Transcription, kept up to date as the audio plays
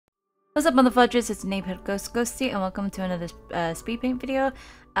What's up, motherfuckers? It's neighborhood Ghosty, and welcome to another Speedpaint video.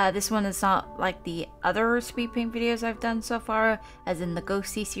 This one is not like the other Speedpaint videos I've done so far, as in the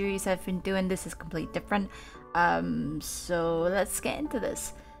Ghosty series I've been doing. This is completely different. So let's get into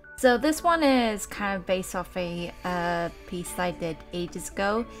this. So this one is kind of based off a piece I did ages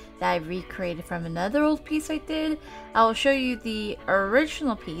ago that I recreated from another old piece I did. I will show you the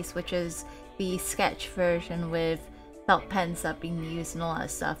original piece, which is the sketch version with felt pens that being used and all that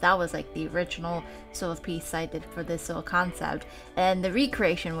stuff. That was like the original sort of piece I did for this little concept, and the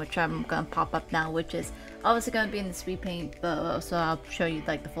recreation, which I'm gonna pop up now, which is obviously gonna be in the Speedpaint, but also I'll show you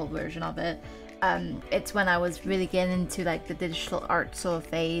like the full version of it. It's when I was really getting into like the digital art sort of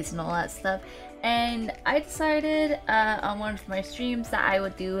phase and all that stuff, and I decided on one of my streams that I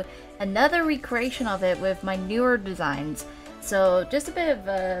would do another recreation of it with my newer designs. So just a bit of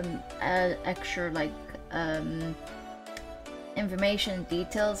extra like information and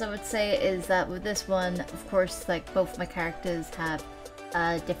details I would say is that with this one, of course, like both my characters have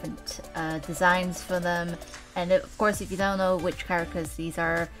different designs for them, and of course if you don't know which characters these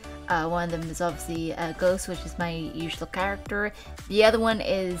are, one of them is obviously Ghost, which is my usual character. The other one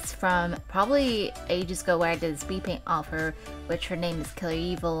is from probably ages ago where I did a Speedpaint of her, which her name is Killer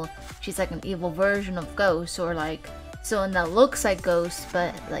Evil. She's like an evil version of Ghost, or like someone that looks like Ghost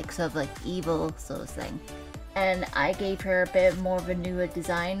but like sort of like evil sort of thing. And I gave her a bit more of a newer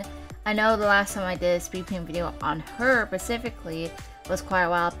design. I know the last time I did a Speedpaint video on her specifically was quite a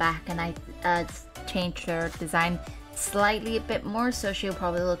while back, and I changed her design slightly a bit more, so she'll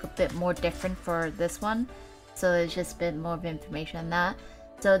probably look a bit more different for this one. So there's just a bit more of information on that.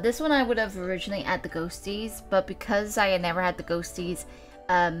 So this one I would have originally had the ghosties, but because I had never had the ghosties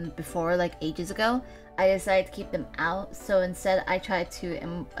before, like ages ago, I decided to keep them out. So instead I tried to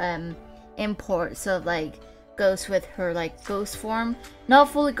import sort of like Ghost with her like ghost form, not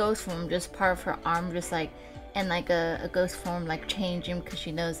fully ghost form, just part of her arm, just like in like a ghost form, like changing because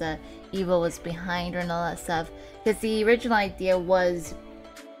she knows that evil was behind her and all that stuff. Because the original idea was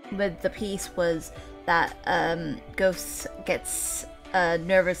with the piece was that Ghost gets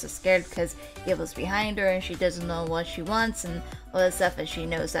nervous or scared because evil's behind her and she doesn't know what she wants and all that stuff, and she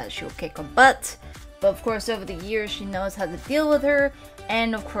knows that she will kick her butt. But of course over the years she knows how to deal with her,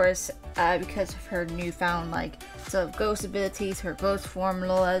 and of course because of her newfound like sort of ghost abilities, her ghost form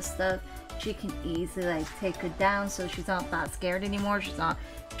and all that stuff, she can easily like take her down, so she's not that scared anymore, she's not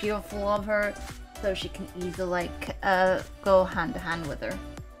fearful of her, so she can easily like go hand to hand with her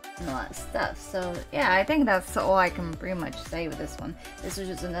and all that stuff. So yeah, I think that's all I can pretty much say with this one. This was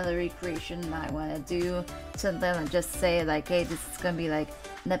just another recreation that I want to do, something and just say like, hey, this is gonna be like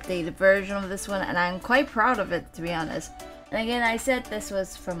an updated version of this one, and I'm quite proud of it, to be honest. And again, I said this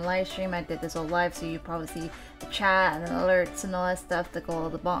was from a live stream. I did this all live, so you probably see the chat and the alerts and all that stuff that go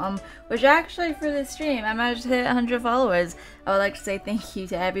at the bottom. Which actually, for this stream, I managed to hit 100 followers. I would like to say thank you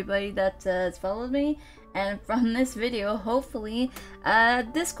to everybody that has followed me. And from this video, hopefully,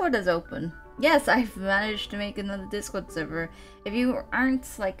 Discord is open. Yes, I've managed to make another Discord server. If you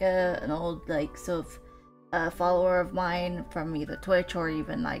aren't like an old like sort of follower of mine from either Twitch or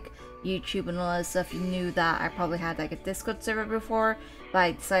even like YouTube and all that stuff, you knew that I probably had like a Discord server before, but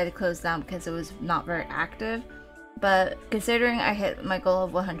I decided to close down because it was not very active. But considering I hit my goal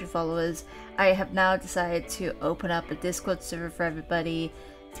of 100 followers, I have now decided to open up a Discord server for everybody,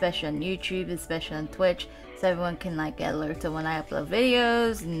 especially on YouTube, especially on Twitch, so everyone can like get alerted when I upload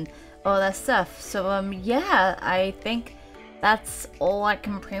videos and all that stuff. So yeah, I think that's all I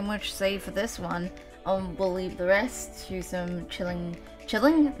can pretty much say for this one. We'll leave the rest to some chilling,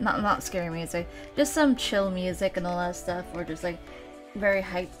 not scary music, just some chill music and all that stuff, or just like very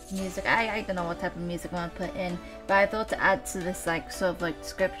hyped music. I don't know what type of music I want to put in, but I thought to add to this like sort of like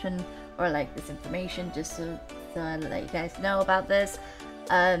description or like this information just so I let you guys know about this.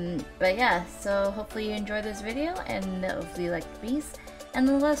 But yeah, so hopefully you enjoyed this video and hopefully you like the piece and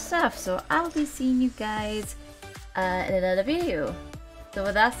all that stuff. So I'll be seeing you guys in another video. So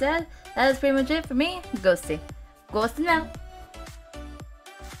with that said, that is pretty much it for me, Ghosty. Ghosty now.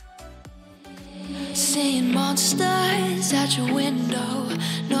 Seeing monsters out your window.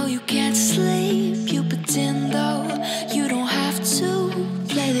 No, you can't sleep, you pretend though. You don't have to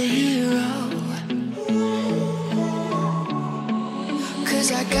play the hero,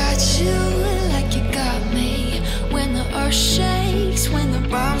 'cause I got you like you got me. When the earth shakes, when the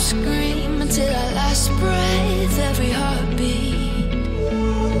bombs scream, until our last breath, every heartbeat.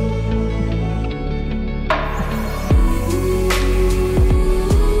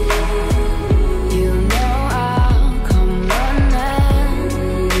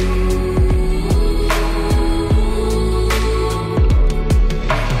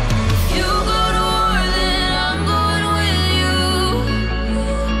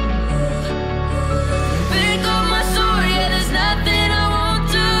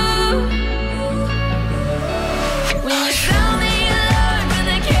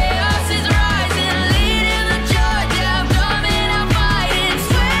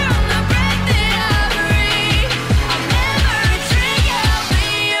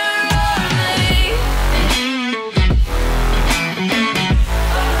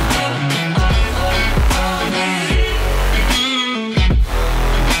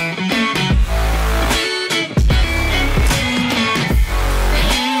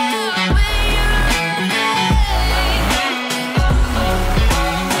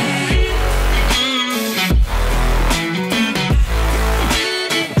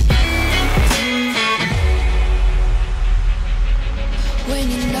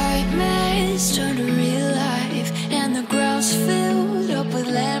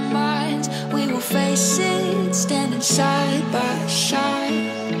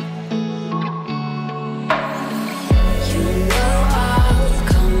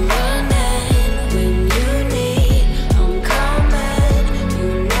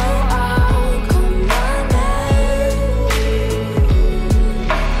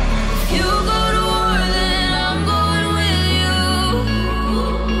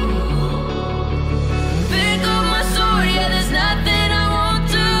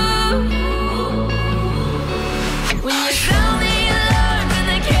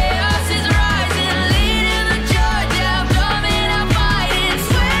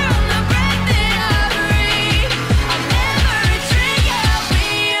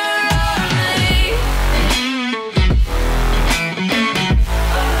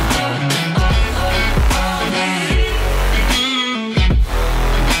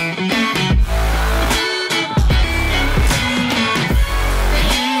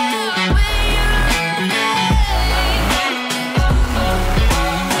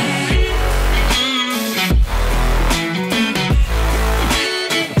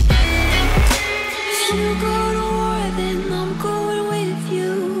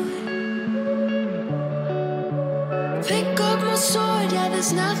 pick up my sword, yeah,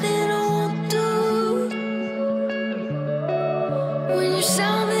 there's nothing I won't do. When you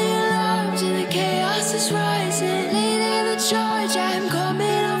sound the alarms and the chaos is rising, leading the charge, I'm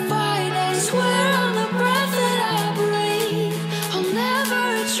coming, I'll fight. I swear on the breath that I breathe, I'll never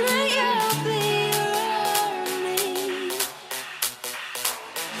retreat, yeah, I'll be around me.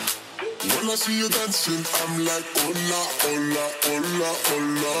 When I see you dancing, I'm like, hola, hola, hola,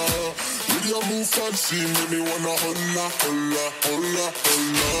 hola. With your move fancy, make me wanna hola, hola, hola,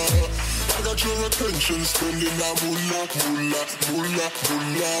 hola. I got your attention, spending that moolah, moolah, moolah,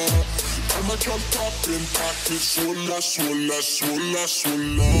 moolah. I'm a jump popping, pocket, swola, swola, swola,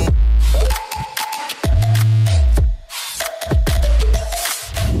 swola.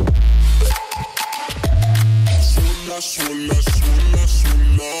 Swola, swola, swola,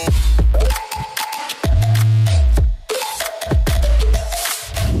 swola.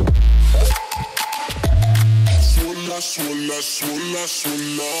 Swola, swola,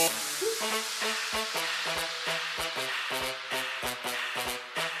 swola.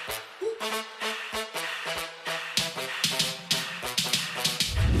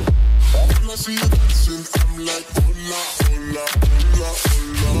 When I see you dancing, I'm like, hola, hola, hola,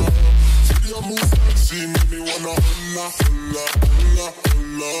 hola. See you move fancy, make me wanna hola, hola, hola,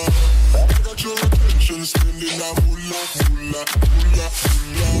 hola. I got your attention, spending that moolah, moolah, moolah,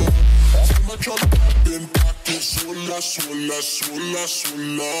 moolah. I'm a jump popping, pocket, swola, swola, swola,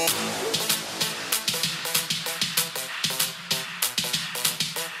 swola.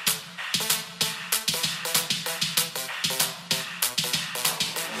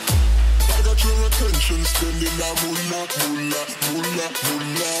 Your attention, spending that moolah, moolah, moolah,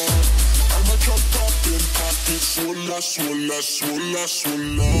 moolah. I'm a jump popping, pocket, swola, swola, swola,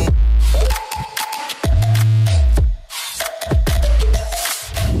 swola.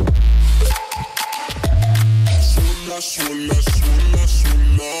 Swola, swola, swola,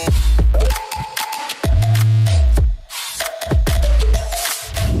 swola.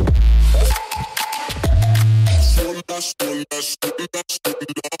 Swola, swola, swola,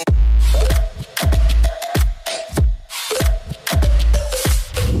 swola.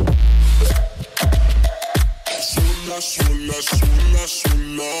 Swola, swola,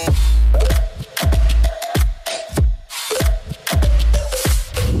 swola.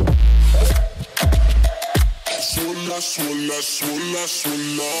 Swola, swola, swola,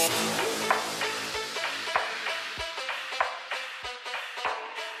 swola.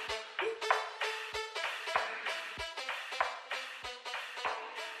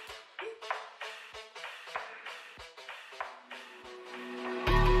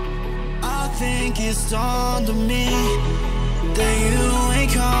 I think it's dawned on me that you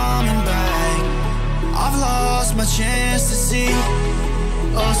ain't coming back. I've lost my chance to see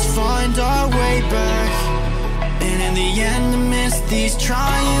us find our way back. And in the end, amidst these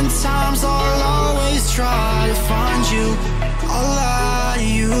trying times, I'll always try to find you. I'll lie to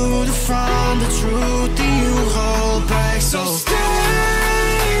you to find the truth that you hold back. So stay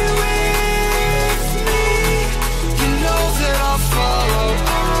with me. You know that I'll follow.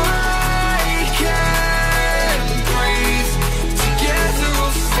 I can't breathe. Together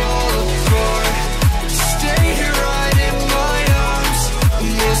we'll fall apart. Stay here right in my arms,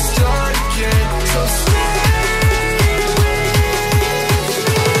 and we'll start again. So stay with me.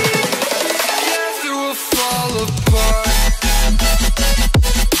 Together we'll fall apart.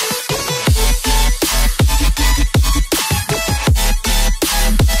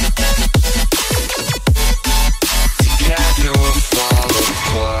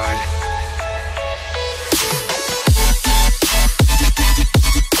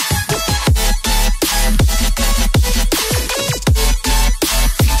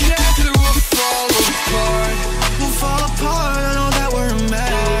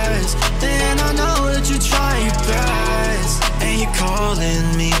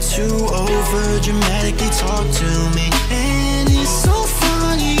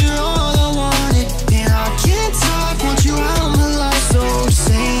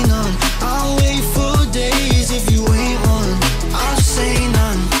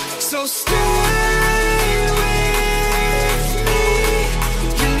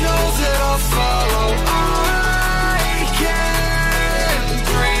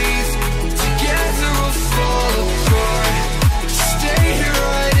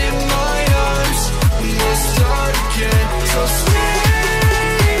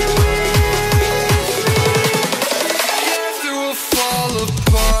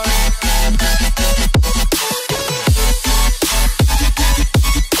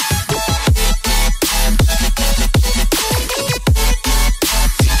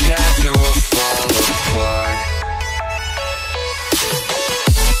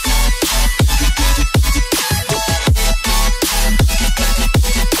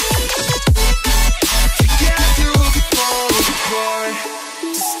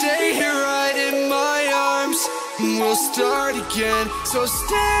 to stay here right in my arms, and we'll start again. So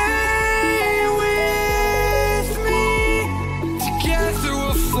stay with me, together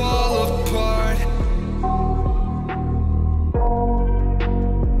we'll fall apart.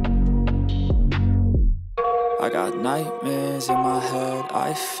 I got nightmares in my head,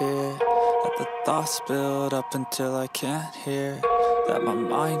 I fear that the thoughts build up until I can't hear, that my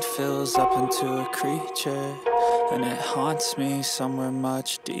mind fills up into a creature, and it haunts me somewhere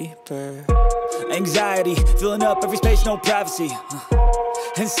much deeper. Anxiety, filling up every space, no privacy.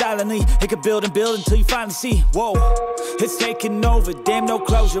 And silently, it could build and build until you finally see, whoa, it's taking over, damn no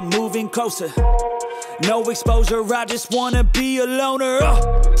closure, moving closer. No exposure, I just wanna be a loner.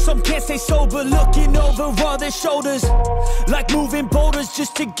 Some can't stay sober, looking over all their shoulders, like moving boulders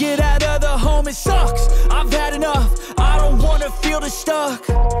just to get out of the home. It sucks, I've had enough, I don't wanna feel the stuck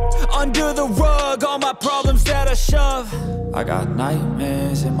under the rug, all my problems that I shove. I got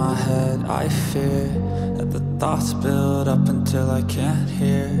nightmares in my head, I fear that the thoughts build up until I can't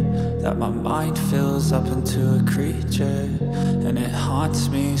hear, that my mind fills up into a creature, and it haunts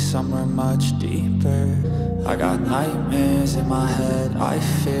me somewhere much deeper. I got nightmares in my head, I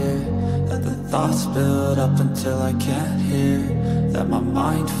fear that the thoughts build up until I can't hear, that my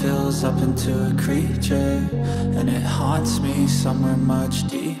mind fills up into a creature, and it haunts me somewhere much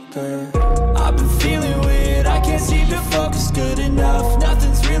deeper. I've been feeling weird, I can't seem to focus good enough,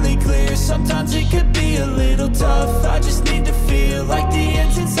 nothing's really clear, sometimes it could be a little tough. I just need to feel like the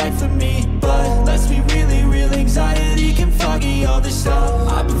end's in sight for me, but let's be really real, anxiety can foggy all this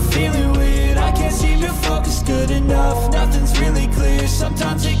stuff. I've been feeling weird, I can't seem to focus good enough, nothing's really clear,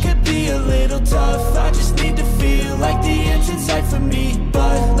 sometimes it could be a little tough. I just need to feel like the end's in sight for me,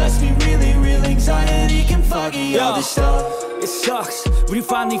 but let's be really real, anxiety can foggy all this stuff. It sucks when you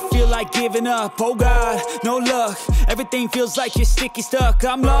finally feel like giving up. Oh God, no luck, everything feels like you're sticky stuck.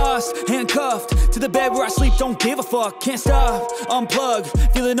 I'm lost, handcuffed to the bed where I sleep, don't give a fuck. Can't stop, unplug,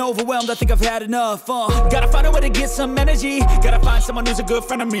 feeling overwhelmed, I think I've had enough. Gotta find a way to get some energy, gotta find someone who's a good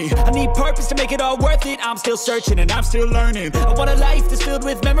friend of me. I need purpose to make it all worth it, I'm still searching and I'm still learning. I want a life that's filled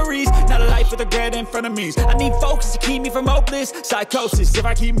with memories, not a life with regret in front of me. I need focus to keep me from hopeless psychosis if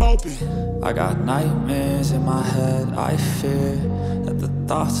I keep moping. I got nightmares in my head, I fear that the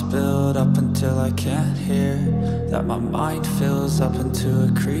thoughts build up until I can't hear, that my mind fills up into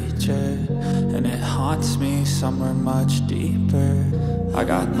a creature, and it haunts me somewhere much deeper. I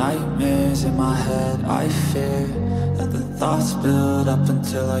got nightmares in my head, I fear that the thoughts build up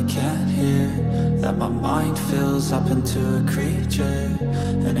until I can't hear, that my mind fills up into a creature,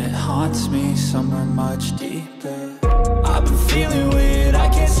 and it haunts me somewhere much deeper. I've been feeling weird, I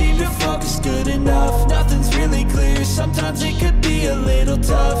can't seem to focus good enough, nothing's really clear, sometimes it could be a little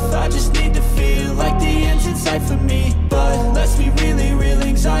tough. I just need to feel like the end's in sight for me, but let's be really real,